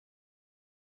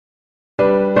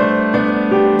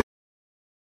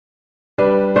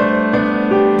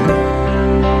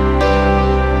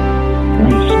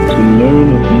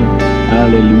with him.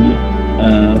 Hallelujah.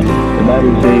 The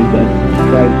Bible says that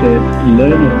Christ says,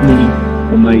 learn of me,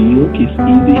 for my yoke is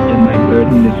easy and my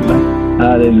burden is light.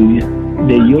 Hallelujah.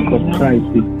 The yoke of Christ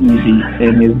is easy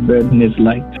and his burden is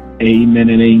light. Amen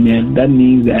and amen. That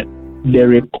means that the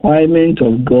requirement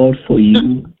of God for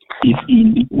you is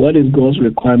easy. What is God's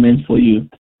requirement for you?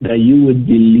 That you would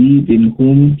believe in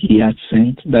whom he has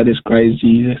sent, that is Christ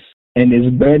Jesus. And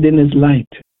his burden is light.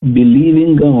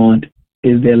 Believing God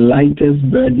is the lightest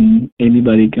burden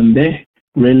anybody can bear.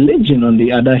 Religion, on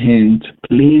the other hand,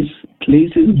 places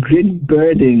great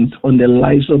burdens on the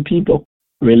lives of people.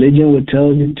 Religion will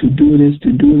tell you to do this,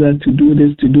 to do that, to do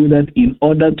this, to do that in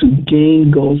order to gain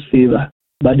God's favor.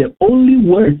 But the only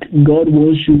work God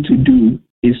wants you to do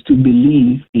is to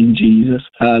believe in Jesus.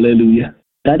 Hallelujah.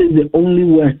 That is the only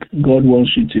work God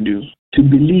wants you to do, to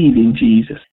believe in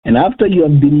Jesus. And after you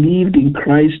have believed in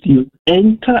Christ, you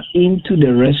enter into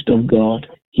the rest of God.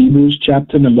 Hebrews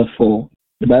chapter number 4.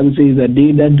 The Bible says that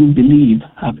they that do believe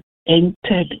have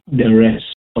entered the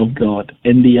rest of God,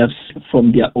 and they have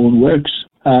from their own works.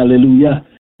 Hallelujah.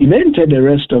 You've entered the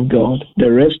rest of God.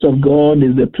 The rest of God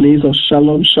is the place of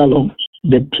shalom, shalom,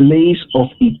 the place of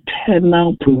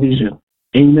eternal provision.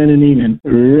 Amen and amen.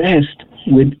 Rest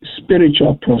with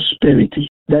spiritual prosperity.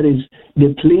 That is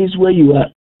the place where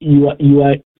your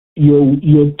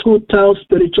total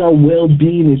spiritual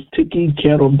well-being is taken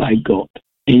care of by God.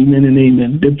 Amen and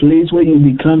amen. The place where you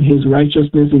become his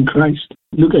righteousness in Christ.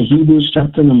 Look at Hebrews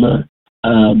chapter number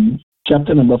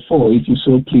 4. If you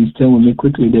so, please turn with me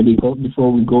quickly there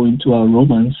before we go into our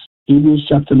Romans. Hebrews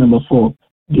chapter number 4.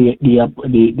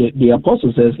 The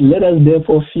apostle says, let us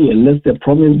therefore fear, lest the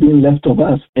promise being left of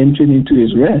us entering into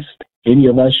his rest, any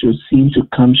of us should seem to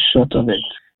come short of it.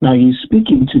 Now he's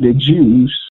speaking to the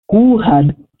Jews who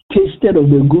had tasted of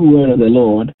the good word of the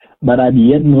Lord, but had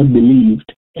yet not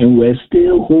believed, and were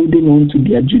still holding on to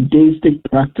their Judaistic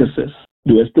practices.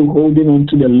 They were still holding on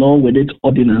to the law with its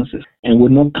ordinances, and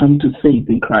would not come to faith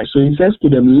in Christ. So he says to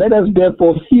them, let us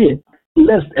therefore fear,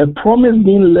 lest a promise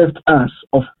being left us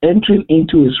of entering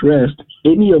into his rest,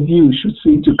 any of you should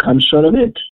seem to come short of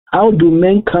it. How do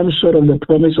men come short of the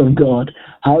promise of God?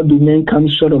 How do men come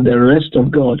short of the rest of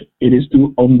God? It is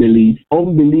through unbelief.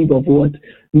 Unbelief of what?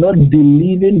 Not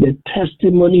believing the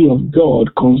testimony of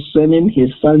God concerning his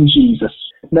son Jesus.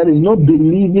 That is not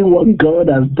believing what God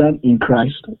has done in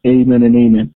Christ. Amen and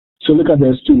amen. So look at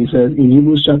verse 2. He says in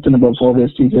Hebrews chapter number 4,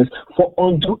 verse 2, he says, for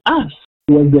unto us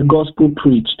was the gospel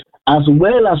preached, as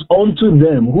well as unto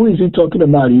them. Who is he talking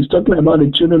about? He's talking about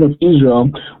the children of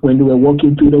Israel when they were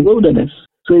walking through the wilderness.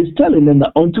 So he's telling them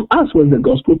that unto us was the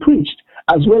gospel preached,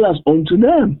 as well as unto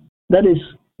them. That is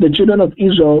the children of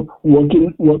Israel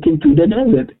walking through the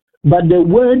desert. But the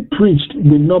word preached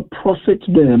did not profit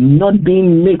them, not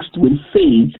being mixed with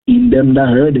faith in them that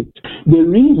heard it. The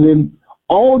reason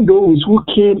all those who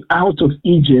came out of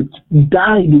Egypt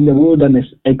died in the wilderness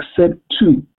except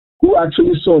two who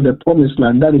actually saw the promised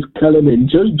land, that is Caleb and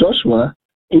Joshua,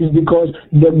 is because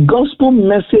the gospel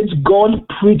message God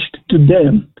preached to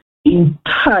them in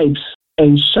types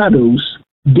and shadows,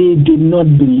 they did not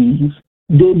believe.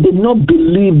 They did not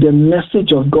believe the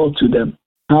message of God to them.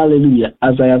 Hallelujah.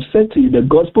 As I have said to you, the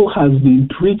gospel has been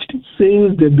preached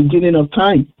since the beginning of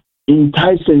time. In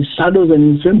types and shadows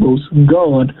and in symbols,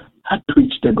 God had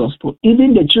preached the gospel.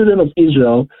 Even the children of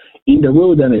Israel in the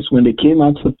wilderness, when they came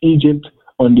out from Egypt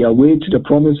on their way to the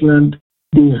promised land,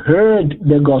 they heard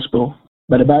the gospel.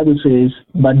 But the Bible says,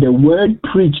 but the word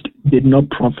preached did not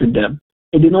profit them.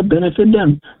 It did not benefit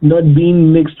them, not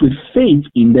being mixed with faith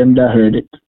in them that heard it.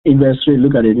 In verse 3,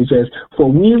 look at it. It says,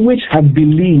 for we which have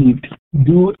believed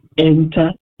do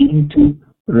enter into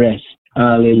rest.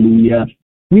 Hallelujah.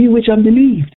 We which have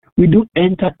believed, we do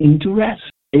enter into rest.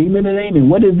 Amen and amen.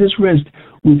 What is this rest?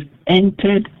 We've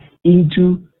entered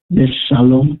into the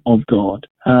shalom of God.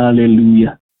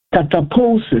 Hallelujah.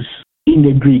 Kataposis in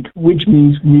the Greek, which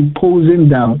means reposing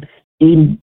down.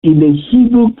 In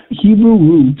the Hebrew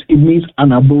root, it means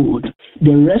an abode.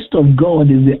 The rest of God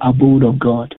is the abode of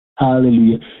God.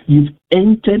 Hallelujah. You've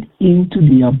entered into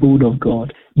the abode of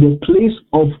God, the place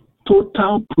of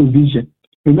total provision.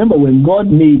 Remember, when God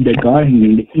made the garden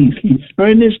in the east, he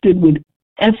furnished it with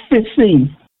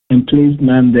everything and placed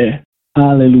man there.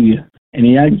 Hallelujah. And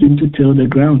he asked him to till the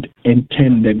ground and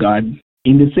tend the garden.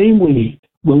 In the same way,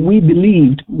 when we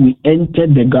believed, we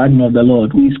entered the garden of the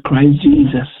Lord, who is Christ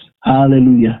Jesus.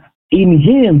 Hallelujah. In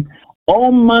him,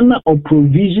 all manner of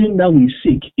provision that we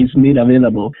seek is made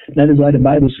available. That is why the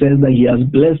Bible says that he has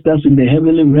blessed us in the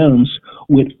heavenly realms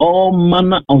with all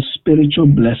manner of spiritual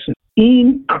blessings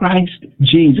in Christ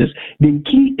Jesus. The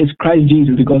key is Christ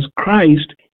Jesus, because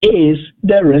Christ is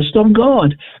the rest of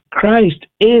God. Christ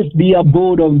is the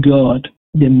abode of God,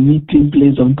 the meeting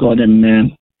place of God and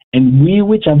man. And we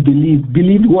which have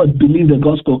believed what? Believe the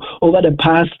gospel. Over the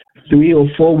past 3 or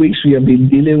 4 weeks, we have been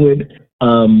dealing with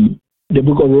the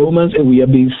book of Romans, and we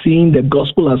have been seeing the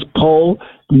gospel as Paul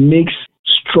makes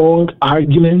strong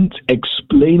arguments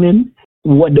explaining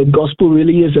what the gospel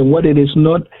really is and what it is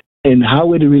not, and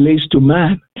how it relates to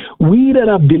man. We that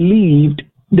have believed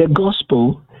the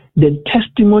gospel, the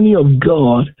testimony of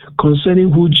God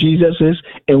concerning who Jesus is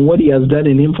and what he has done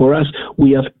in him for us,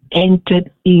 we have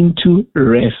entered into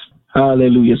rest.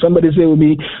 Hallelujah. Somebody say with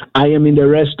me, I am in the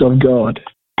rest of God.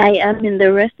 I am in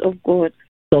the rest of God.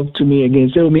 Talk to me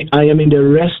again. Say with me, I am in the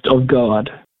rest of God.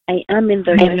 I am in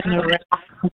the rest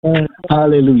of God.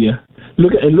 Hallelujah.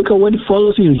 Look at what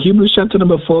follows in Hebrews chapter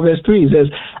number 4, verse 3. It says,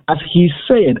 as he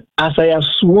said, as I have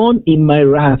sworn in my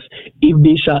wrath, if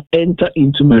they shall enter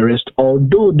into my rest,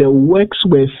 although the works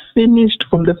were finished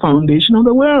from the foundation of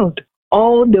the world.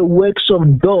 All the works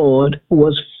of God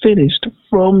was finished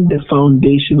from the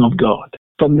foundation of God,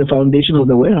 from the foundation of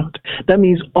the world. That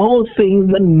means all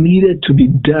things that needed to be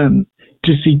done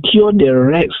to secure the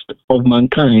rest of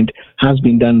mankind has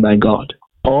been done by God.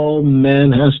 All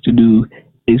man has to do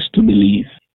is to believe,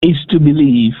 is to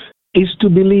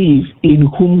believe in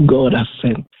whom God has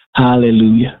sent.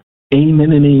 Hallelujah.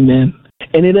 Amen and amen.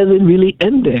 And it doesn't really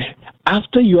end there.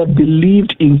 After you have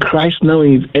believed in Christ now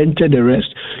and you've entered the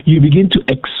rest, you begin to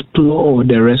explore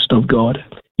the rest of God.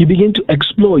 You begin to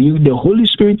explore. The Holy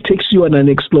Spirit takes you on an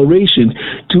exploration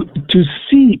to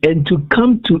see and to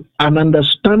come to an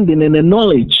understanding and a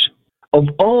knowledge of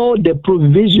all the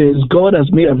provisions God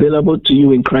has made available to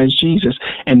you in Christ Jesus.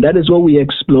 And that is what we are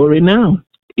exploring now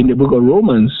in the book of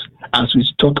Romans as we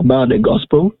talk about the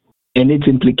gospel and its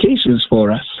implications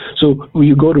for us. So when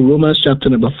you go to Romans chapter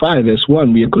number 5, verse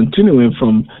 1, we are continuing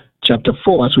from chapter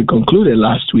 4 as we concluded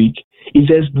last week. It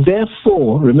says,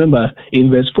 therefore, remember in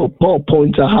verse 4, Paul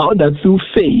points out how that through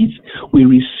faith we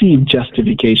receive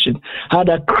justification, how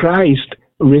that Christ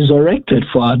resurrected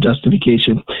for our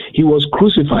justification. He was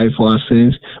crucified for our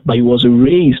sins, but he was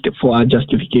raised for our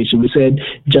justification. We said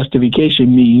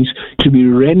justification means to be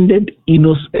rendered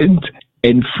innocent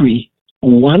and free,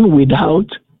 one without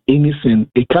any sin.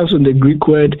 It comes from the Greek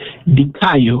word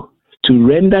dikaio, to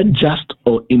render just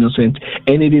or innocent.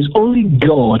 And it is only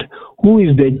God who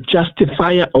is the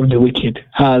justifier of the wicked.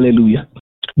 Hallelujah.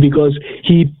 Because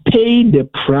he paid the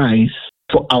price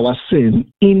for our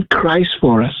sin in Christ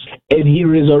for us. And he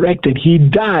resurrected. He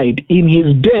died. In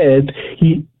his death,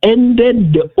 he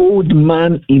ended the old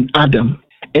man in Adam.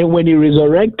 And when he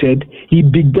resurrected, he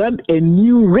began a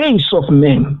new race of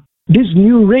men. This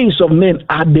new race of men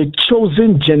are the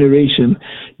chosen generation,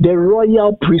 the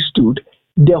royal priesthood,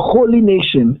 the holy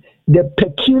nation, the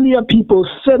peculiar people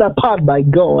set apart by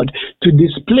God to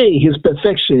display his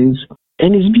perfections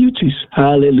and his beauties.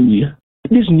 Hallelujah.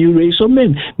 This new race of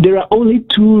men. There are only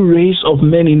two races of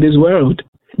men in this world.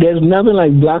 There's nothing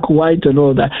like black, white, and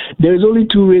all that. There's only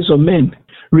two races of men.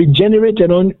 Regenerate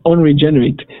and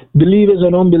unregenerate. Believers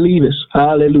and unbelievers.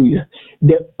 Hallelujah.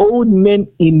 The old men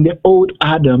in the old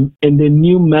Adam and the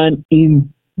new man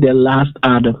in the last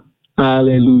Adam.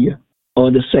 Hallelujah. Or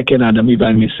the second Adam, if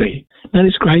I may say. That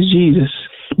is Christ Jesus.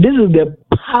 This is the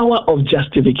power of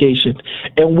justification.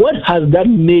 And what has that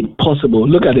made possible?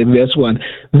 Look at it, verse 1.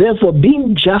 Therefore,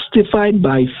 being justified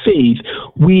by faith,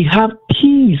 we have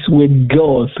peace with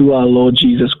God through our Lord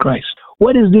Jesus Christ.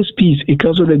 What is this peace? It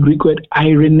comes from the Greek word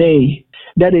irene.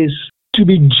 That is to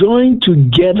be joined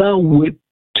together with,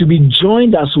 to be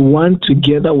joined as one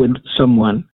together with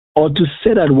someone, or to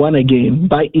set at one again,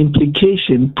 by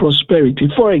implication, prosperity.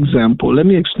 For example, let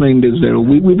me explain this there.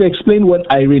 We've explained what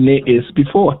irene is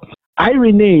before.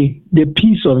 Irene, the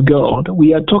peace of God,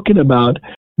 we are talking about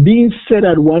being set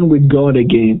at one with God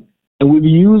again. And we've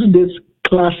used this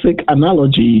classic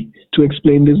analogy to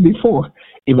explain this before.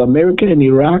 If America and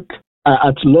Iraq are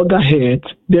at loggerheads,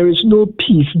 there is no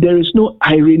peace, there is no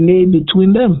irene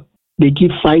between them. They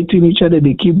keep fighting each other,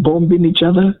 they keep bombing each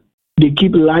other. They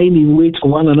keep lying in wait for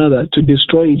one another to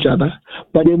destroy each other.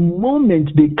 But the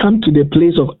moment they come to the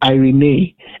place of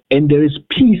irene and there is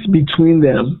peace between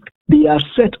them, they are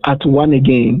set at one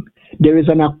again. There is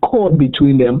an accord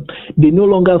between them. They no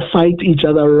longer fight each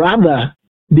other. Rather,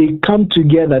 they come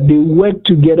together. They work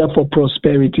together for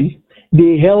prosperity.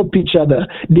 They help each other.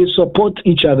 They support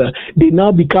each other. They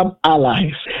now become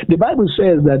allies. The Bible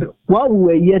says that while we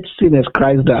were yet sinners,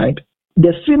 Christ died.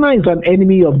 The sinner is an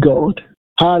enemy of God.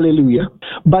 Hallelujah.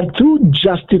 But through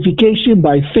justification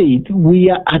by faith,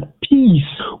 we are at peace.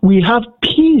 We have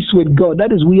peace with God.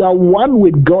 That is, we are one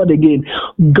with God again.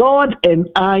 God and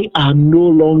I are no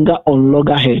longer on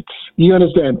loggerheads. You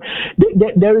understand?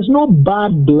 There is no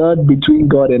bad blood between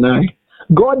God and I.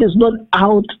 God is not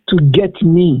out to get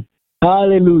me.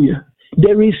 Hallelujah.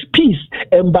 There is peace,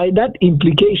 and by that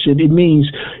implication, it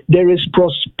means there is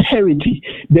prosperity.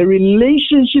 The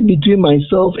relationship between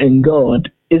myself and God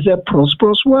is a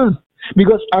prosperous one,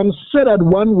 because I'm set at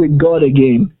one with God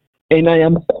again, and I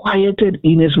am quieted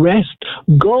in His rest.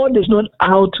 God is not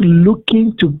out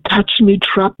looking to catch me,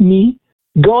 trap me.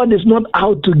 God is not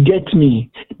out to get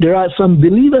me. There are some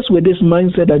believers with this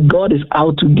mindset that God is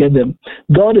out to get them.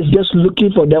 God is just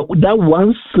looking for that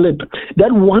one slip,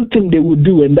 that one thing they will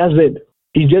do, and that's it.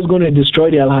 He's just going to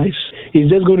destroy their lives. He's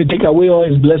just going to take away all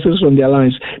His blessings from their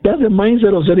lives. That's the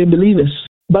mindset of certain believers.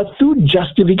 But through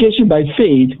justification by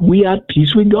faith, we are at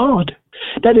peace with God.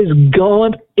 That is,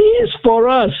 God is for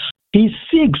us. He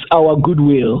seeks our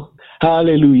goodwill.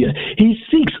 Hallelujah. He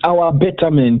seeks our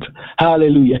betterment.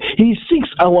 Hallelujah. He seeks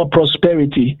our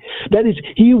prosperity. That is,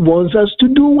 He wants us to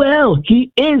do well.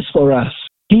 He is for us.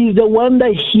 He is the one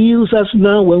that heals us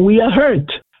now when we are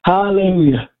hurt.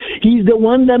 Hallelujah. He's the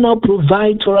one that now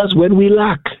provides for us when we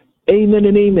lack. Amen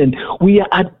and amen. We are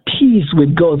at peace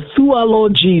with God through our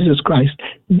Lord Jesus Christ.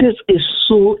 This is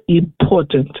so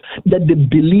important that the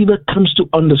believer comes to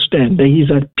understand that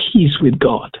he's at peace with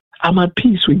God. I'm at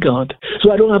peace with God.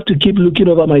 So I don't have to keep looking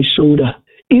over my shoulder.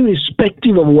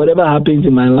 Irrespective of whatever happens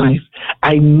in my life,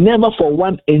 I never for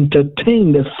one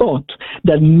entertain the thought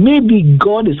that maybe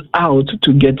God is out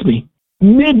to get me.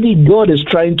 Maybe God is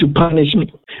trying to punish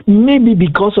me. Maybe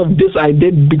because of this I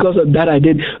did, because of that I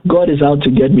did, God is out to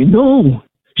get me. No,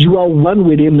 you are one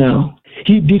with Him now.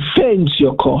 He defends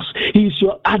your cause. He's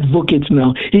your advocate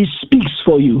now. He speaks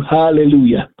for you.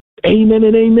 Hallelujah. Amen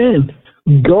and amen.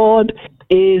 God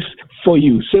is for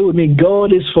you. Say with me,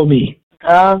 God is for me.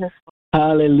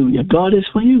 Hallelujah. God is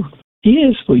for you. He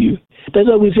is for you. That's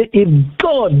why we say, if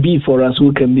God be for us,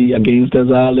 who can be against us?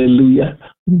 Hallelujah.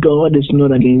 God is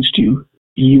not against you.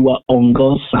 You are on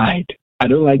God's side. I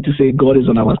don't like to say God is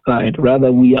on our side.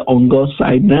 Rather, we are on God's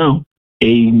side now.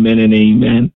 Amen and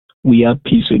amen. We have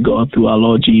peace with God through our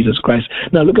Lord Jesus Christ.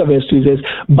 Now look at verse 2. It says,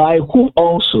 by whom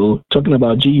also, talking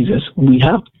about Jesus, we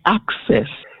have access.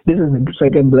 This is the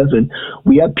second blessing.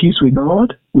 We have peace with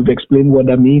God. We've explained what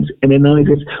that means. And then now it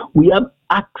says, we have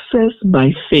access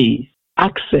by faith.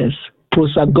 Access,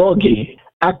 prosagoge.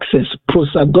 Access,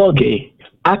 prosagoge.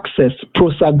 Access,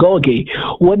 prosagoge.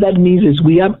 What that means is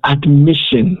we have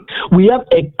admission. We have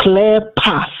a clear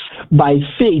path by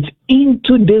faith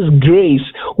into this grace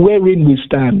wherein we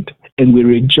stand, and we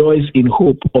rejoice in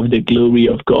hope of the glory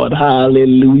of God.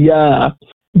 Hallelujah.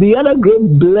 The other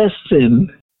great blessing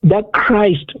that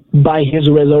Christ, by His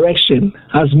resurrection,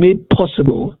 has made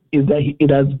possible is that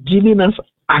it has given us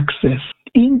access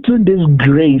into this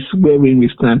grace wherein we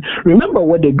stand. Remember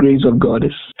what the grace of God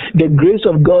is. The grace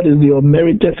of God is the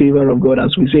unmerited favor of God,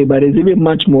 as we say, but it's even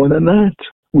much more than that.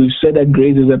 We've said that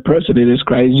grace is a person, it is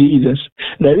Christ Jesus.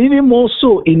 That even more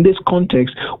so in this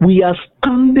context, we are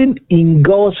standing in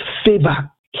God's favor.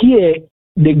 Here,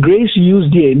 the grace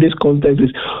used here in this context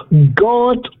is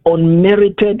God's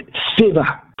unmerited favor,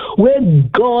 where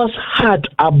God's heart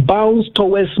abounds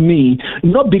towards me,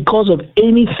 not because of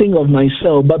anything of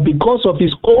myself, but because of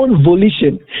His own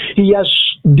volition. He has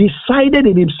decided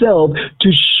in Himself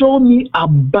to show me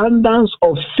abundance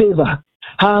of favor.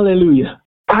 Hallelujah.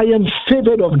 I am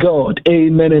favored of God.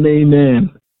 Amen and amen.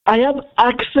 I have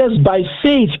access by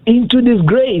faith into this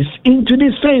grace, into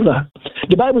this favor.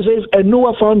 The Bible says, and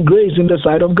Noah found grace in the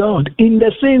sight of God. In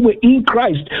the same way, in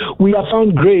Christ, we have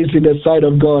found grace in the sight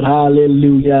of God.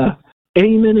 Hallelujah.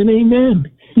 Amen and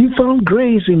amen. You found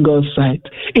grace in God's sight.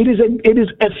 It is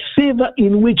a favor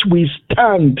in which we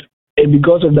stand. And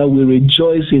because of that, we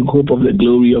rejoice in hope of the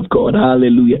glory of God.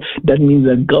 Hallelujah. That means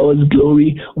that God's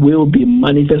glory will be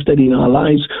manifested in our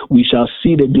lives. We shall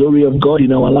see the glory of God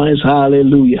in our lives.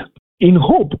 Hallelujah. In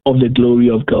hope of the glory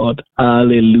of God.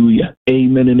 Hallelujah.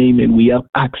 Amen and amen. We have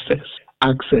access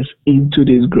into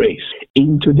this grace,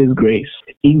 into this grace,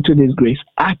 into this grace,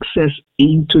 access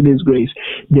into this grace,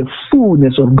 the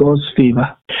fullness of God's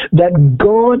favor. That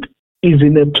God is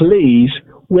in a place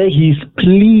where He's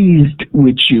pleased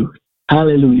with you.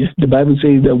 Hallelujah. The Bible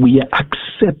says that we are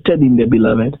accepted in the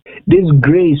beloved. This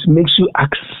grace makes you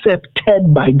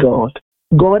accepted by God.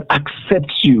 God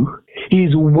accepts you.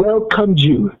 He's welcomed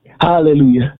you.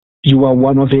 Hallelujah. You are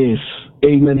one of His.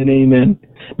 Amen and amen.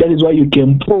 That is why you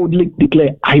can boldly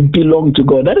declare, I belong to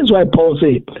God. That is why Paul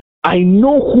said, I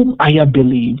know whom I have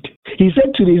believed. He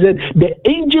said to me, he said, the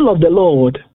angel of the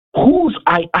Lord, whose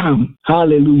I am,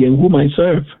 hallelujah, and whom I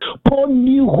serve. Paul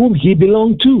knew whom he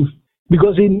belonged to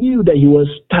because he knew that he was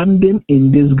standing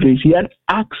in this grace. He had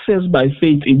access by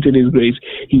faith into this grace.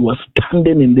 He was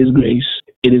standing in this grace.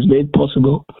 It is made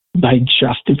possible by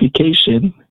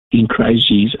justification in Christ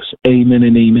Jesus. Amen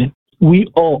and amen. We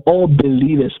all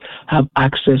believers have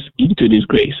access into this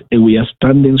grace, and we are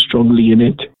standing strongly in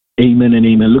it. Amen and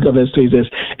amen. Look at verse 3. It says,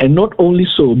 and not only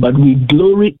so, but we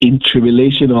glory in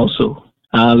tribulation also.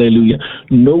 Hallelujah.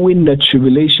 Knowing that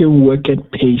tribulation worketh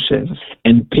patience,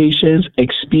 and patience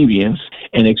experience,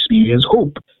 and experience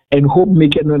hope. And hope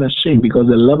maketh not ashamed, because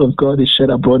the love of God is shed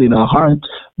abroad in our hearts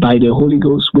by the Holy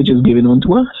Ghost, which is given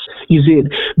unto us. He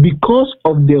said, because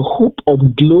of the hope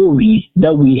of glory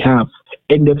that we have,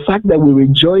 and the fact that we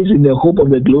rejoice in the hope of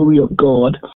the glory of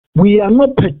God, we are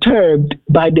not perturbed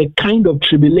by the kind of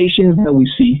tribulations that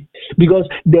we see, because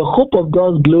the hope of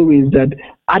God's glory is that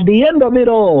at the end of it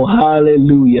all,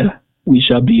 hallelujah, we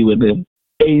shall be with him.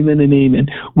 Amen and amen.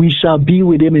 We shall be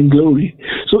with him in glory.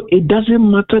 So it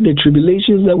doesn't matter the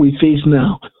tribulations that we face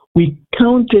now. We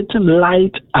count it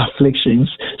light afflictions.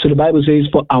 So the Bible says,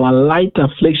 for our light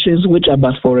afflictions, which are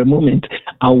but for a moment,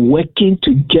 are working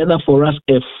together for us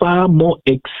a far more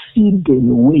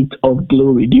exceeding weight of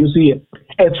glory. Do you see it?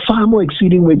 A far more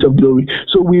exceeding weight of glory.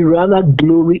 So we rather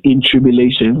glory in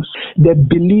tribulations. The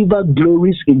believer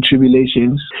glories in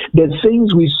tribulations. The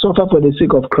things we suffer for the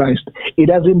sake of Christ, it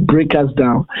doesn't break us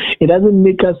down. It doesn't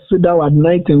make us sit down at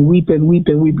night and weep and weep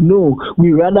and weep. No,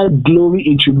 we rather glory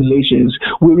in tribulations.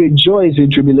 We rejoice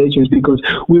in tribulations because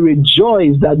we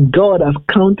rejoice that God has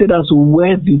counted us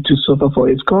worthy to suffer for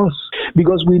his cause.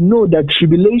 Because we know that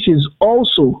tribulations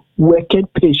also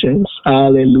worketh patience.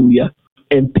 Hallelujah.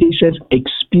 And patience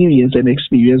experience and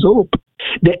experience hope.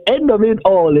 The end of it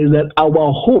all is that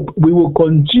our hope, we will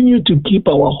continue to keep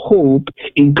our hope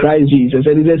in Christ Jesus.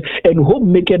 And it says, and hope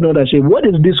maketh not ashamed. What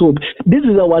is this hope? This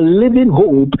is our living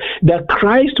hope that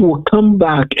Christ will come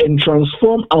back and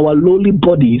transform our lowly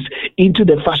bodies into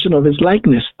the fashion of his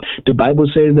likeness. The Bible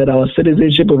says that our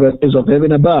citizenship is of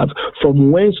heaven above,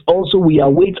 from whence also we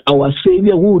await our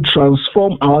Savior who will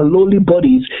transform our lowly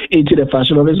bodies into the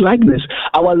fashion of his likeness.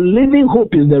 Our living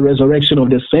hope is the resurrection of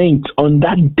the saints on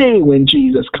that day when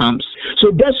Jesus comes.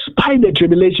 So despite the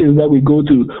tribulations that we go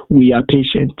through, we are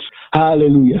patient.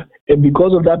 Hallelujah. And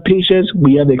because of that patience,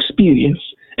 we have experience.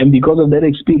 And because of that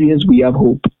experience, we have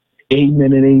hope.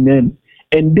 Amen and amen.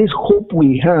 And this hope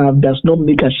we have does not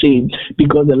make us ashamed,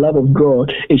 because the love of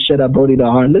God is shed abroad in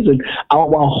our heart. Listen,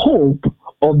 our hope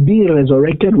of being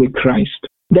resurrected with Christ,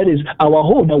 that is our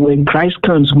hope that when Christ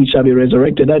comes, we shall be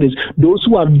resurrected. That is, those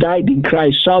who have died in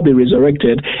Christ shall be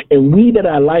resurrected, and we that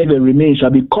are alive and remain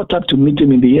shall be caught up to meet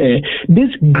him in the air. This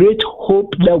great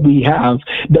hope that we have,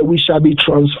 that we shall be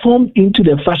transformed into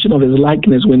the fashion of his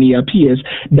likeness when he appears,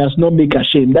 does not make us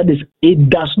ashamed. That is, it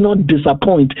does not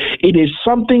disappoint. It is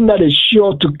something that is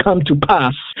sure to come to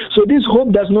pass. So this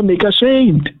hope does not make us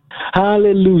ashamed.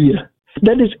 Hallelujah.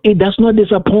 That is, it does not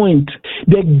disappoint.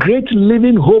 The great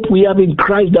living hope we have in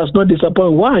Christ does not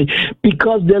disappoint. Why?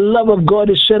 Because the love of God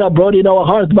is shed abroad in our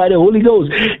hearts by the Holy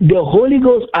Ghost. The Holy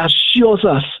Ghost assures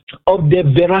us of the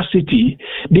veracity,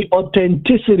 the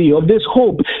authenticity of this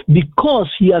hope, because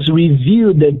he has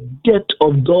revealed the depth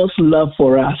of God's love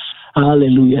for us.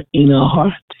 Hallelujah. In our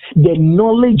heart. The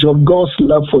knowledge of God's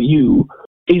love for you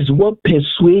is what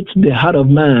persuades the heart of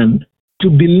man to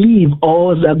believe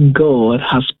all that God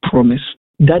has promised.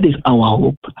 That is our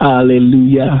hope.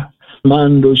 Hallelujah.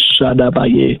 Mando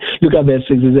Shadabaye. Look at verse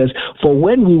 6. It says, for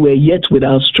when we were yet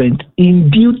without strength,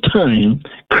 in due time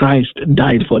Christ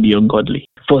died for the ungodly.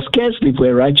 For scarcely for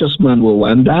a righteous man will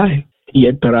one die,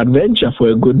 yet peradventure for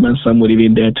a good man some would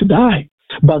even dare to die.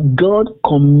 But God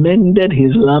commended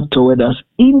his love toward us,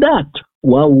 in that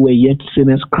while we were yet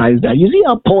sinners, Christ died. You see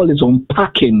how Paul is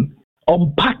unpacking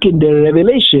the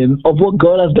revelation of what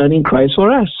God has done in Christ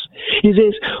for us. He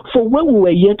says, for when we were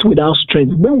yet without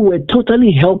strength, when we were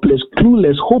totally helpless,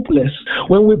 clueless, hopeless,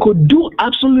 when we could do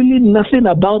absolutely nothing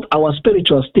about our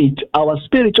spiritual state, our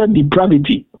spiritual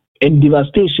depravity and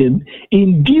devastation,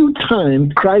 in due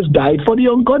time, Christ died for the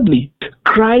ungodly.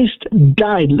 Christ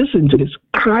died. Listen to this.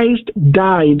 Christ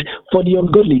died for the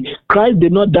ungodly. Christ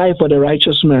did not die for the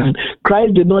righteous man.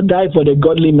 Christ did not die for the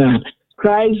godly man.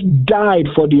 Christ died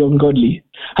for the ungodly.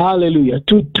 Hallelujah.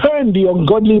 To turn the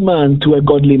ungodly man to a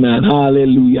godly man.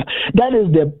 Hallelujah. That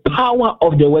is the power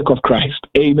of the work of Christ.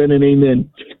 Amen and amen.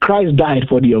 Christ died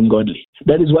for the ungodly.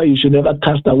 That is why you should never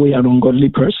cast away an ungodly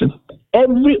person.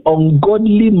 Every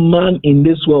ungodly man in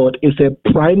this world is a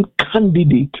prime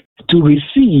candidate to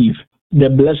receive the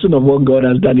blessing of what God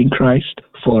has done in Christ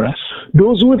for us.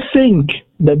 Those who think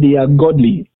that they are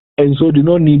godly and so do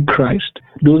not need Christ,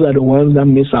 those are the ones that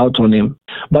miss out on him.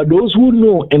 But those who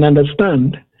know and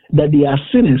understand that they are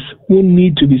sinners who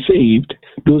need to be saved,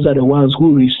 those are the ones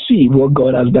who receive what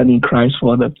God has done in Christ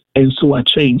for them and so are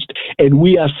changed. And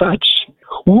we are such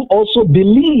who also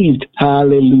believed,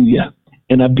 hallelujah,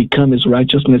 and have become his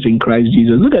righteousness in Christ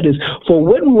Jesus. Look at this. For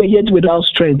when we were yet without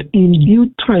strength, in due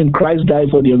time Christ died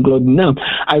for the ungodly. Now,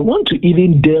 I want to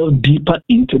even delve deeper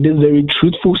into this very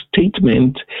truthful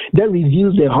statement that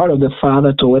reveals the heart of the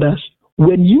Father toward us.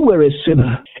 When you were a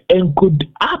sinner and could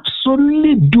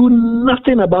absolutely do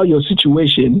nothing about your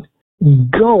situation,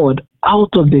 God,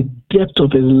 out of the depth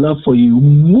of his love for you,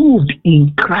 moved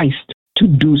in Christ to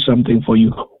do something for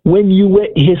you. When you were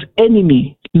his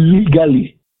enemy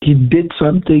legally, he did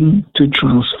something to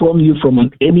transform you from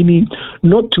an enemy,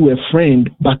 not to a friend,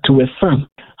 but to a son.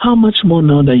 How much more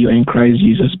now that you are in Christ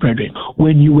Jesus, brethren?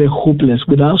 When you were hopeless,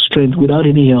 without strength, without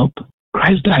any help,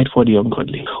 Christ died for the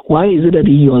ungodly. Why is it that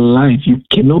in your life you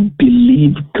cannot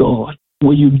believe God?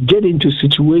 When you get into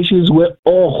situations where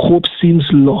all hope seems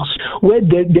lost, where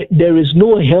there is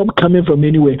no help coming from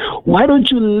anywhere, why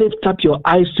don't you lift up your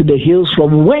eyes to the hills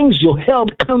from whence your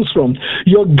help comes from?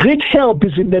 Your great help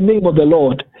is in the name of the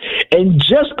Lord. And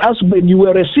just as when you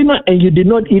were a sinner and you did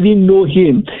not even know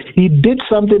him, he did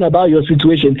something about your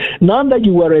situation. Now that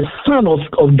you are a son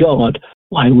of God,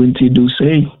 why wouldn't he do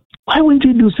same? Why wouldn't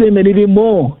he do same and even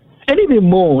more? And even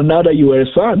more now that you are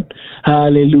a son.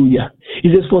 Hallelujah.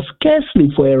 He says, for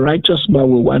scarcely for a righteous man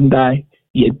will one die,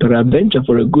 yet peradventure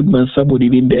for a good man some would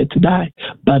even dare to die.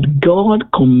 But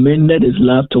God commended his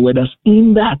love toward us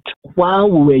in that while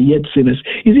we were yet sinners.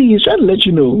 You see, he's trying to let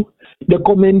you know the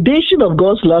commendation of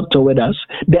God's love toward us,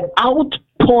 the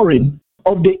outpouring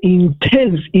of the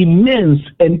intense, immense,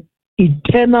 and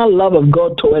eternal love of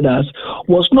God toward us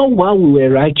was not while we were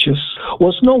righteous,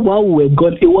 was not while we were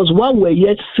God. It was while we were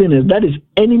yet sinners, that is,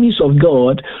 enemies of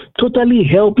God, totally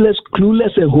helpless,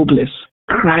 clueless, and hopeless.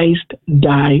 Christ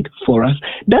died for us.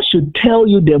 That should tell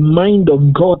you the mind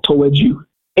of God towards you.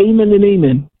 Amen and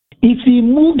amen. If he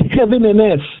moved heaven and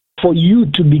earth for you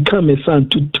to become a son,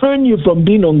 to turn you from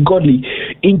being ungodly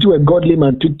into a godly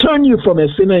man, to turn you from a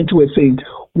sinner into a saint,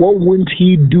 what wouldn't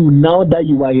he do now that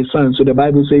you are his son? So the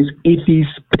Bible says, if he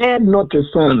spared not his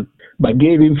son, but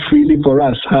gave him freely for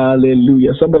us.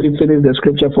 Hallelujah. Somebody finish the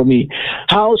scripture for me.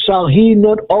 How shall he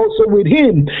not also with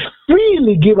him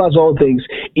freely give us all things?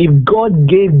 If God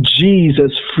gave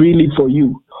Jesus freely for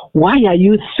you, why are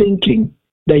you thinking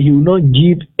that he will not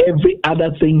give every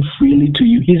other thing freely to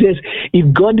you? He says,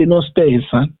 if God did not spare his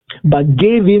son, but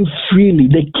gave him freely.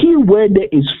 The key word there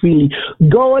is freely.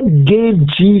 God gave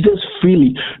Jesus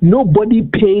freely. Nobody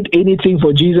paid anything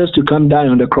for Jesus to come die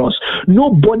on the cross.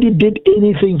 Nobody did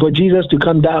anything for Jesus to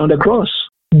come die on the cross.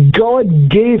 God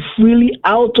gave freely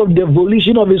out of the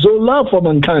volition of his own love for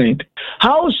mankind.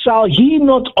 How shall he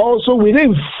not also with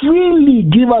him freely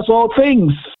give us all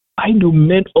things? Why do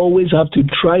men always have to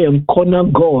try and corner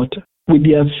God with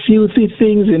their filthy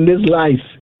things in this life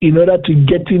in order to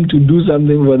get him to do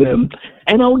something for them?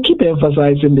 And I will keep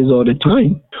emphasizing this all the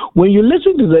time. When you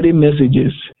listen to certain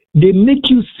messages, they make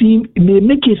you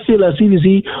feel as if, you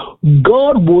see,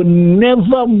 God will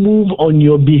never move on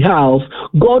your behalf.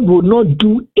 God will not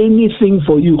do anything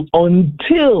for you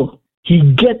until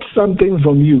he gets something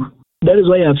from you. That is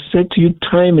why I've said to you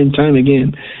time and time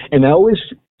again, and I always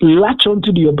latch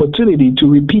onto the opportunity to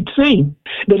repeat saying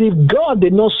that if God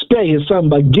did not spare his son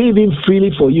but gave him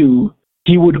freely for you,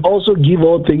 he would also give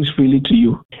all things freely to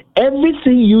you.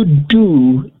 Everything you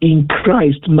do in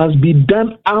Christ must be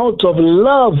done out of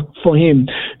love for him,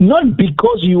 not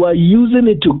because you are using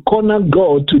it to corner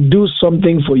God to do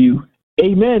something for you.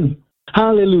 Amen.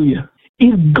 Hallelujah.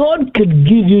 If God could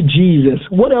give you Jesus,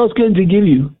 what else can he give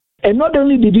you? And not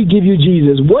only did he give you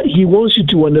Jesus, what he wants you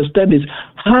to understand is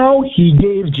how he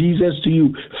gave Jesus to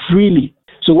you freely.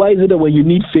 So why is it that when you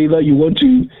need favor, you want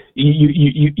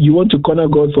to corner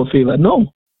God for favor?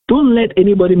 No. Don't let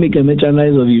anybody make a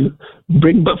merchandise of you.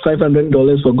 Bring back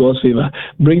 $500 for God's favor.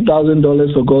 Bring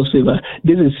 $1,000 for God's favor.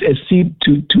 This is a seed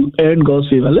to earn God's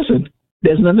favor. Listen,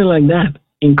 there's nothing like that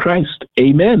in Christ.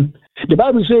 Amen. The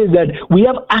Bible says that we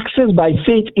have access by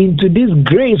faith into this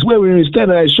grace where we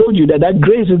understand, and I showed you that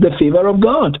grace is the favor of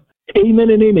God. Amen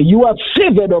and amen. You are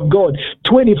favored of God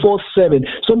 24/7.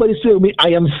 Somebody say with me, I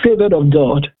am favored of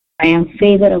God. I am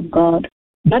favored of God.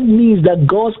 That means that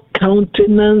God's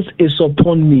countenance is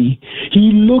upon me.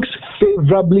 He looks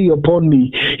favorably upon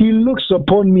me. He looks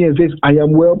upon me and says, I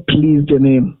am well pleased in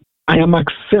him. I am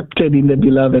accepted in the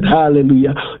beloved.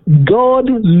 Hallelujah. God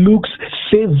looks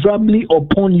favorably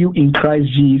upon you in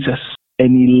Christ Jesus.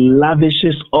 and he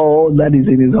lavishes all that is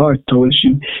in his heart towards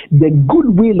you. The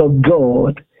goodwill of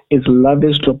God is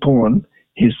lavished upon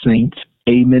his saints.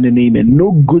 Amen and amen.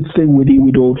 No good thing will he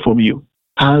withhold from you.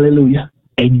 Hallelujah.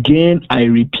 Again, I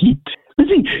repeat.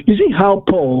 You see how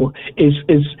Paul is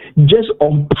just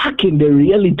unpacking the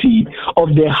reality of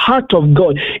the heart of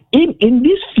God. In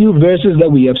these few verses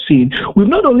that we have seen, we've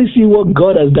not only seen what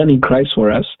God has done in Christ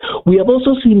for us, we have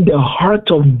also seen the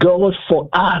heart of God for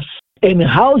us and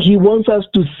how he wants us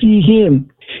to see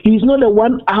him. He's not the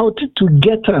one out to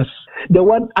get us, the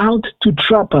one out to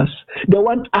trap us, the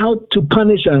one out to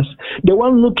punish us, the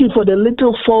one looking for the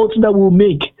little faults that we'll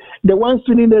make, the one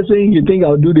sitting there saying, you think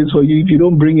I'll do this for you? If you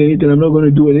don't bring anything, I'm not going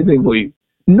to do anything for you.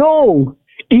 No.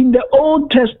 In the Old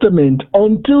Testament,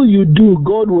 until you do,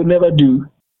 God will never do.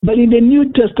 But in the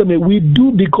New Testament, we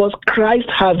do because Christ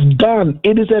has done.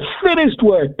 It is a finished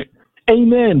work.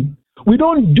 Amen. We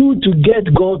don't do to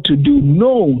get God to do.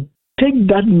 No. Take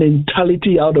that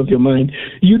mentality out of your mind.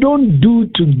 You don't do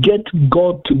to get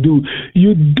God to do.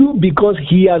 You do because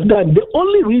he has done. The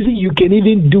only reason you can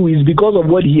even do is because of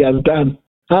what he has done.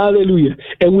 Hallelujah.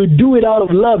 And we do it out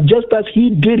of love, just as he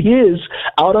did his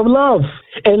out of love.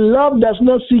 And love does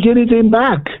not seek anything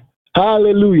back.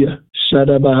 Hallelujah.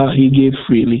 Shadabaha, he gave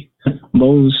freely.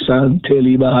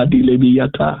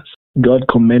 God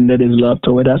commended his love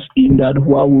toward us in that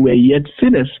while we were yet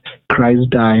sinners, Christ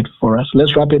died for us.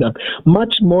 Let's wrap it up.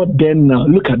 Much more than now.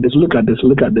 Look at this.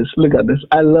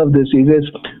 I love this. He says,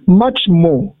 much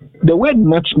more. The word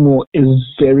much more is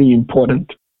very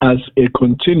important as it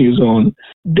continues on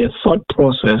the thought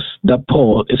process that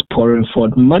Paul is pouring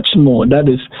forth. Much more. That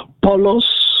is Paulos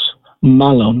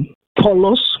Malon.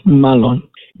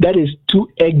 That is to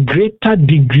a greater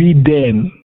degree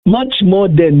than. Much more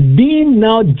than being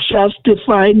now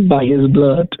justified by his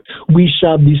blood, we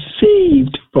shall be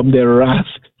saved from the wrath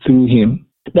through him.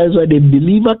 That's why the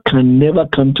believer can never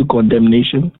come to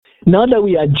condemnation. Now that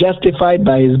we are justified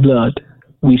by his blood,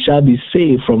 we shall be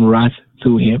saved from wrath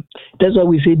through him. That's why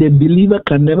we say the believer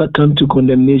can never come to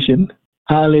condemnation.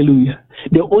 Hallelujah.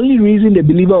 The only reason the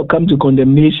believer will come to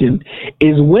condemnation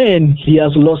is when he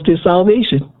has lost his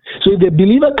salvation. So if the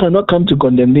believer cannot come to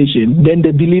condemnation, then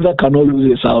the believer cannot lose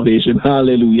his salvation.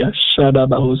 Hallelujah.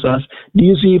 Shadabahosas. Do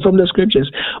you see it from the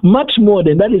scriptures? Much more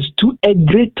than that is to a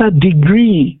greater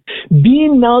degree.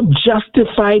 Being now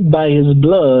justified by his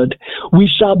blood, we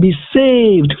shall be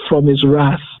saved from his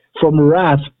wrath, from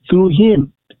wrath through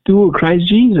him. Through Christ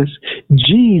Jesus.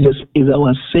 Jesus is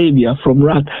our Savior from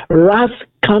wrath. Wrath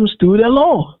comes through the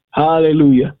law.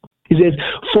 Hallelujah. He says,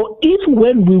 for if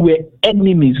when we were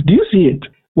enemies, do you see it?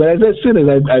 When I said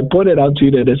sinners, I pointed out to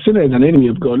you that the sinner is an enemy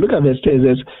of God. Look at verse 10.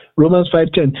 It says, Romans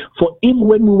 5:10. For if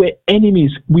when we were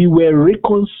enemies, we were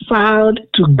reconciled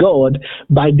to God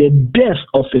by the death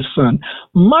of his Son,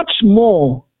 much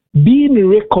more, being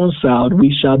reconciled,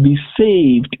 we shall be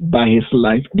saved by his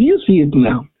life. Do you see it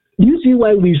now? Do you see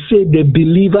why we say the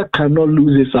believer cannot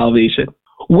lose his salvation?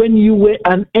 When you were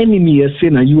an enemy, a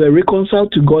sinner, you were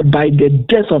reconciled to God by the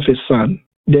death of his Son.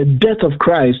 The death of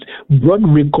Christ brought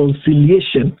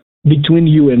reconciliation between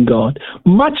you and God.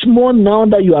 Much more now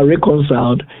that you are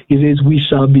reconciled, he says, we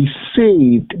shall be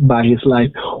saved by his life.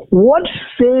 What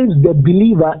saves the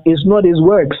believer is not his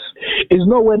works. It's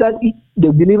not whether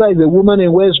the believer is a woman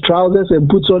and wears trousers and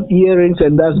puts on earrings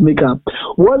and does makeup.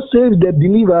 What saves the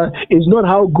believer is not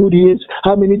how good he is,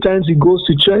 how many times he goes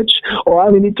to church, or how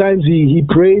many times he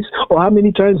prays, or how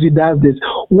many times he does this.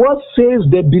 What saves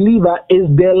the believer is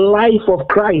the life of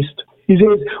Christ. He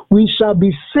says, we shall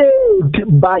be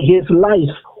saved by his life.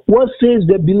 What saves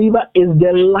the believer is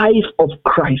the life of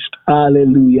Christ.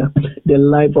 Hallelujah. The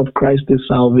life of Christ is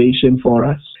salvation for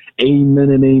us. Amen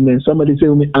and amen. Somebody say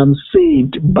to me, I'm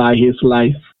saved by his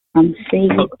life. I'm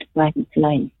saved by his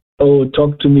life. Oh,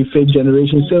 talk to me, faith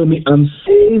generation. Say to me, I'm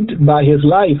saved by his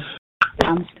life.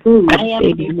 I'm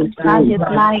saved by his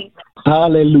life.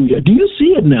 Hallelujah. Do you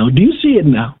see it now? Do you see it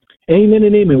now? Amen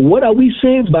and amen. What are we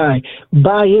saved by?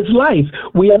 By his life.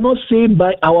 We are not saved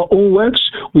by our own works.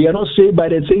 We are not saved by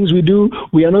the things we do.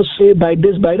 We are not saved by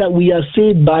this, by that. We are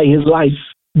saved by his life,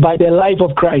 by the life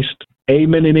of Christ.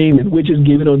 Amen and amen, which is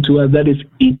given unto us. That is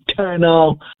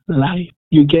eternal life.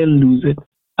 You can't lose it.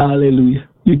 Hallelujah.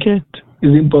 You can't.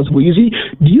 It's impossible. You see,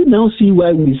 do you now see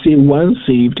why we say once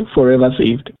saved, forever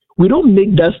saved? We don't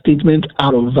make that statement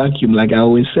out of vacuum, like I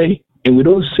always say. And we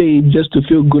don't say it just to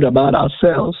feel good about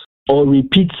ourselves or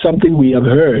repeat something we have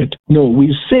heard. No,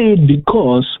 we say it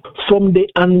because from the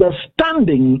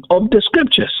understanding of the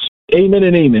scriptures. Amen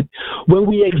and amen. When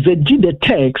we exegete the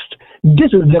text,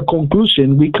 this is the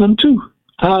conclusion we come to.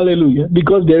 Hallelujah.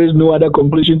 Because there is no other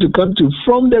conclusion to come to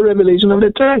from the revelation of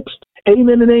the text.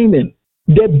 Amen and amen.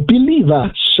 The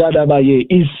believer, Shadabaye,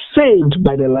 is saved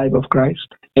by the life of Christ.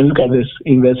 And look at this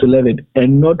in verse 11.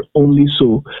 And not only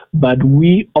so, but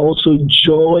we also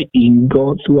joy in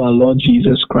God through our Lord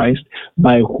Jesus Christ,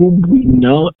 by whom we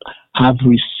now have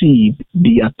received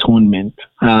the atonement.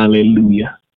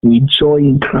 Hallelujah. We joy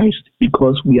in Christ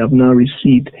because we have now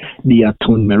received the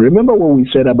atonement. Remember what we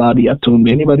said about the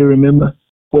atonement? Anybody remember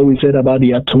what we said about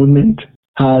the atonement?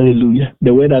 Hallelujah.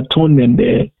 The word atonement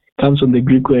there comes from the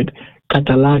Greek word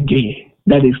katalage.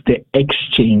 That is the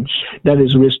exchange. That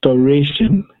is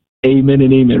restoration. Amen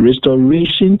and amen.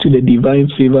 Restoration to the divine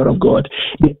favor of God.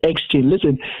 The exchange.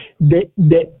 Listen,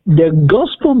 the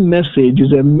gospel message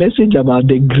is a message about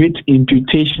the great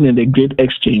imputation and the great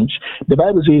exchange. The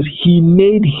Bible says he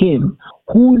made him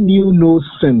who knew no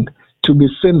sin to be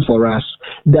sin for us,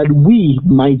 that we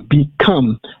might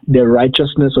become the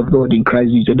righteousness of God in Christ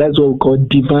Jesus. That's what we call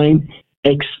divine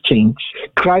exchange.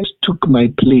 Christ took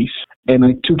my place and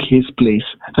I took his place.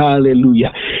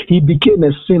 Hallelujah. He became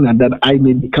a sinner that I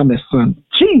may become a son.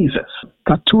 Jesus.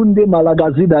 Katunde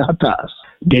malagazida hatas.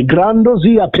 De grando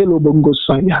zia pelo bongo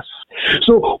sayas.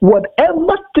 So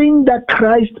whatever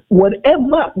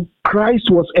Christ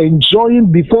was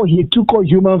enjoying before he took on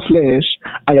human flesh,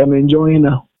 I am enjoying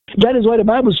now. That is why the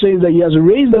Bible says that he has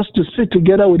raised us to sit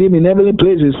together with him in heavenly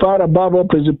places, far above all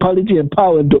principality and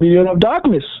power and dominion of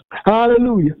darkness.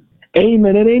 Hallelujah.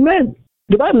 Amen and amen.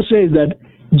 The Bible says that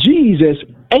Jesus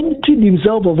emptied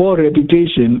himself of all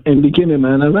reputation and became a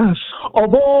man as us.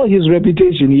 Of all his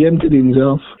reputation, he emptied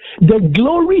himself. The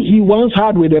glory he once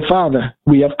had with the Father,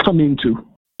 we have come into.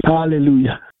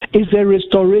 Hallelujah. It's a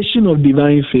restoration of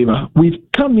divine favor. We've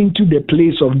come into the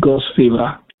place of God's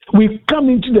favor. We've come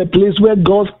into the place where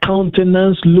God's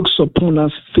countenance looks upon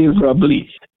us favorably.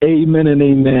 Amen and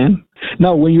amen.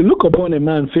 Now, when you look upon a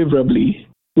man favorably,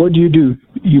 what do?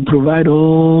 You provide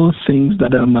all things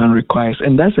that a man requires.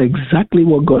 And that's exactly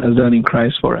what God has done in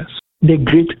Christ for us. The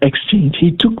great exchange.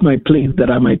 He took my place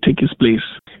that I might take his place.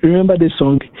 Remember this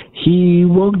song? He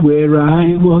walked where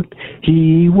I walked.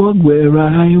 He walked where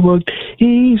I walked.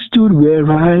 He stood where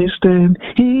I stand.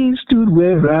 He stood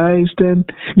where I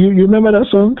stand. You remember that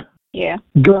song? Yeah.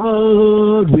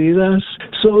 God with us,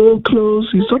 so close.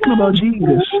 He's talking about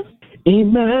Jesus.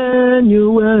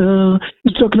 Emmanuel.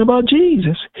 He's talking about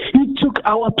Jesus. He took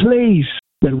our place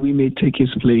that we may take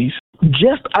his place.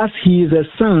 Just as he is a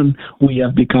son, we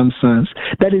have become sons.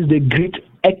 That is the great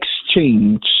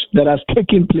exchange that has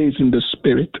taken place in the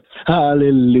spirit.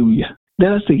 Hallelujah.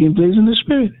 That has taken place in the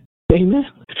spirit. Amen.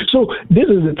 So this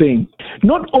is the thing.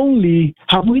 Not only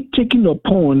have we taken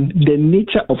upon the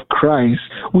nature of Christ,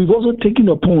 we've also taken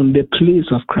upon the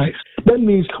place of Christ. That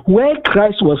means where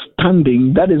Christ was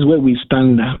standing, that is where we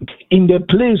stand now. In the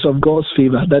place of God's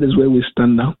favor, that is where we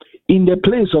stand now. In the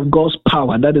place of God's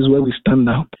power, that is where we stand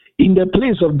now. In the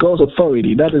place of God's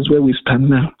authority, that is where we stand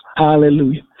now.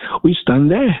 Hallelujah. We stand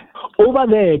there. Over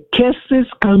there, curses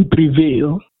can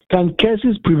prevail. Can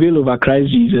curses prevail over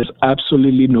Christ Jesus?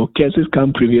 Absolutely no. Curses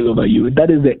can't prevail over you. That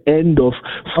is the end of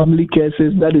family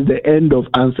curses. That is the end of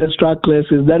ancestral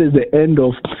curses. That is the end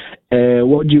of,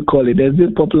 what do you call it? There's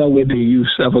this popular word they use.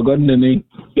 I've forgotten the name.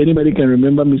 Anybody can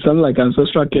remember me? Something like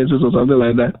ancestral curses or something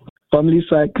like that. Family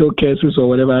cycle curses or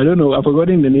whatever. I don't know. I've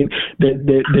forgotten the name,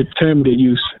 the term they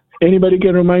use. Anybody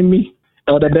can remind me?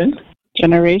 Elder Ben?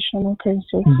 Generational curses.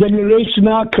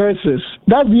 Generational curses.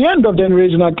 That's the end of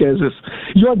generational curses.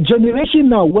 Your generation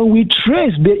now, when we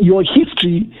trace your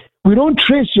history, we don't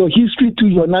trace your history to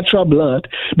your natural blood.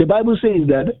 The Bible says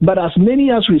that, but as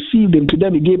many as received him, to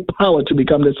them he gave power to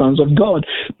become the sons of God.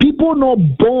 People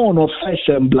not born of flesh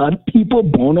and blood, people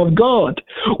born of God.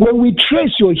 When we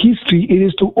trace your history, it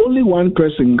is to only one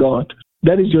person, God.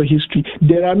 That is your history.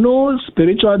 There are no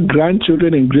spiritual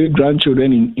grandchildren and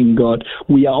great-grandchildren in God.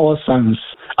 We are all sons.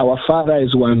 Our Father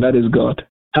is one, that is God.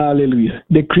 Hallelujah.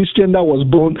 The Christian that was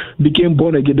born became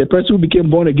born again. The person who became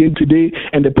born again today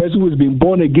and the person who has been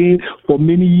born again for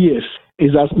many years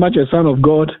is as much a son of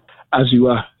God as you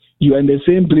are. You are in the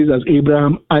same place as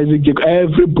Abraham, Isaac, Jacob,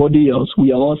 everybody else.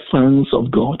 We are all sons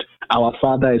of God. Our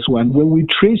Father is one. When we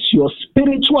trace your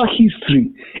spiritual history,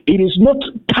 it is not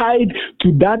tied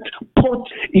to that pot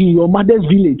in your mother's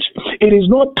village. It is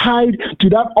not tied to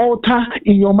that altar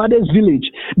in your mother's village.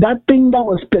 That thing that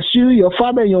was pursuing your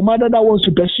father and your mother that wants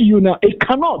to pursue you now, it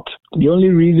cannot. The only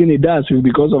reason it does is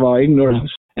because of our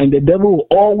ignorance. And the devil will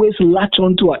always latch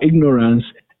onto our ignorance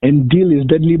and deal his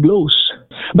deadly blows.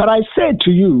 But I said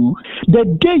to you, the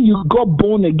day you got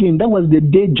born again, that was the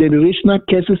day generational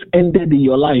curses ended in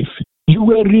your life. You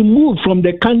were removed from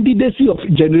the candidacy of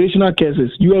generational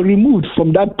curses. You were removed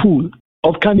from that pool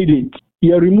of candidates.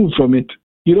 You are removed from it.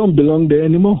 You don't belong there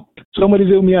anymore. Somebody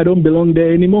say to me, I don't belong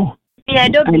there anymore. Yeah, I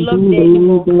don't belong there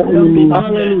anymore.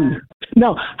 Hallelujah.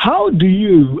 Now, how do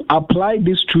you apply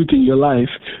this truth in your life?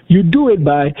 You do it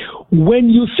by, when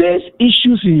you face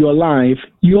issues in your life,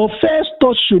 your first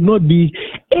thought should not be,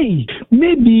 hey,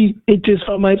 maybe it is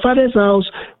from my father's house.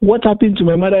 What happened to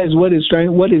my mother is what is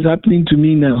happening to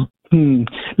me now.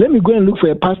 Let me go and look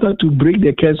for a pastor to break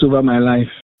the curse over my life.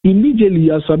 Immediately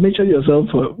you have submitted yourself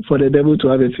for the devil to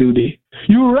have a field day.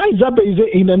 You rise up and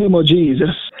say, in the name of Jesus,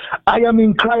 I am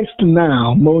in Christ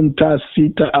now. Monta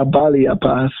Sita Abali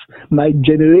Apas. My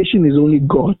generation is only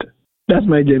God. That's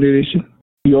my generation.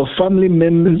 Your family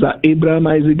members are Abraham,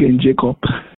 Isaac, and Jacob.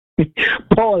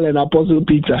 Paul and Apostle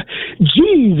Peter.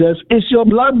 Jesus is your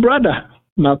blood brother.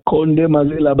 Makonde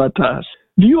Mazela Batas.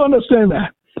 Do you understand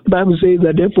that? The Bible says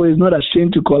that therefore is not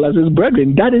ashamed to call us his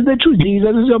brethren. That is the truth.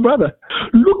 Jesus is your brother.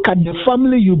 Look at the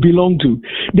family you belong to.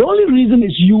 The only reason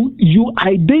is you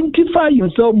identify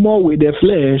yourself more with the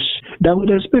flesh than with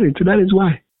the spirit. That is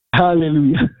why.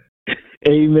 Hallelujah.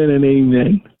 Amen and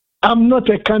amen. I'm not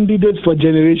a candidate for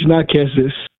generational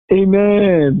curses.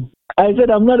 Amen. I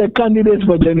said I'm not a candidate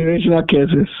for generational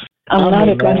curses. I'm not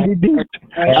a candidate.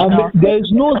 There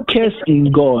is no curse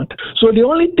in God. So the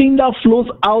only thing that flows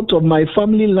out of my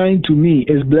family line to me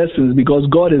is blessings, because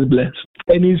God is blessed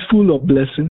and he's full of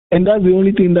blessings. And that's the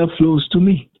only thing that flows to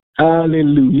me.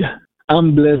 Hallelujah.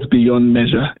 I'm blessed beyond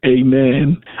measure.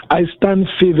 Amen. I stand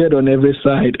favored on every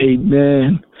side.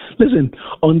 Amen. Listen,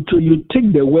 until you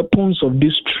take the weapons of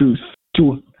this truth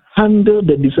to handle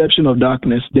the deception of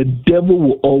darkness, the devil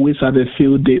will always have a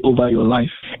field day over your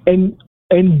life. And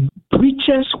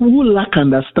preachers who lack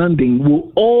understanding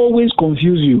will always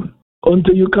confuse you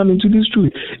until you come into this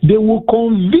truth. They will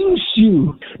convince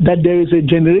you that there is a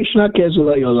generational curse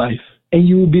over your life, and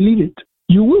you will believe it.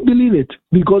 You will believe it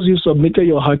because you submitted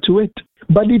your heart to it.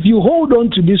 But if you hold on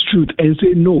to this truth and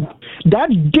say, no,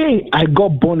 that day I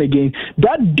got born again,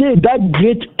 that day that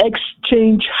great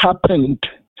exchange happened,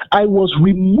 I was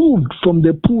removed from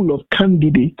the pool of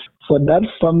candidates for that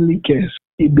family curse.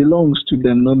 It belongs to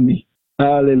them, not me.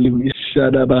 Hallelujah. You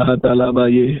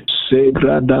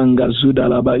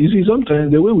see,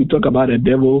 sometimes the way we talk about the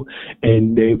devil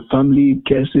and the family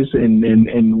curses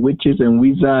and witches and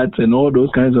wizards and all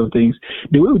those kinds of things,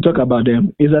 the way we talk about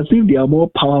them is as if they are more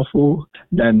powerful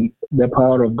than the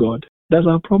power of God. That's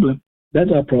our problem.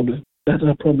 That's our problem. That's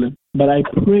our problem. But I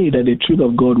pray that the truth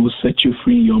of God will set you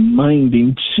free in your mind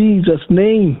in Jesus'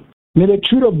 name. May the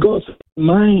truth of God's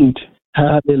mind.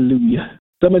 Hallelujah.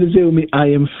 Somebody say with me, I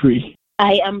am free.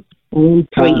 I am free.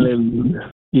 Hallelujah.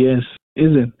 Yes,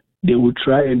 isn't? They will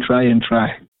try and try and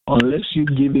try. Unless you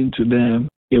give in to them,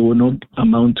 it will not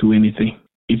amount to anything.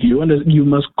 If you understand, you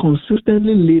must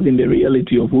consistently live in the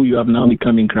reality of who you have now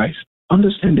become in Christ.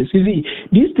 Understand this. You see,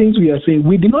 these things we are saying,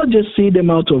 we did not just say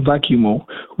them out of vacuum.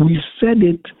 We said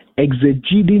it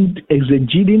exegeting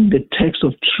the text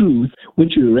of truth,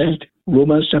 which we read,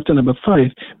 Romans chapter number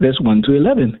 5, verse 1 to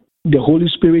 11. The Holy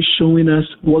Spirit showing us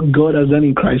what God has done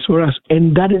in Christ for us.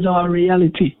 And that is our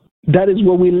reality. That is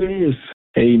what we live.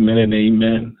 Amen and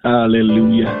amen.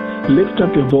 Hallelujah. Lift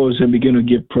up your voice and begin to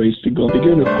give praise to God.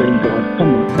 Begin to thank God. Come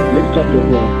on. Lift up your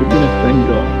voice. Begin to thank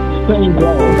God. Thank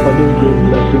God for this great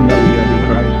blessing that we have in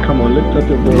Christ. Come on. Lift up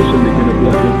your voice and begin to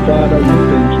bless Him. Father, we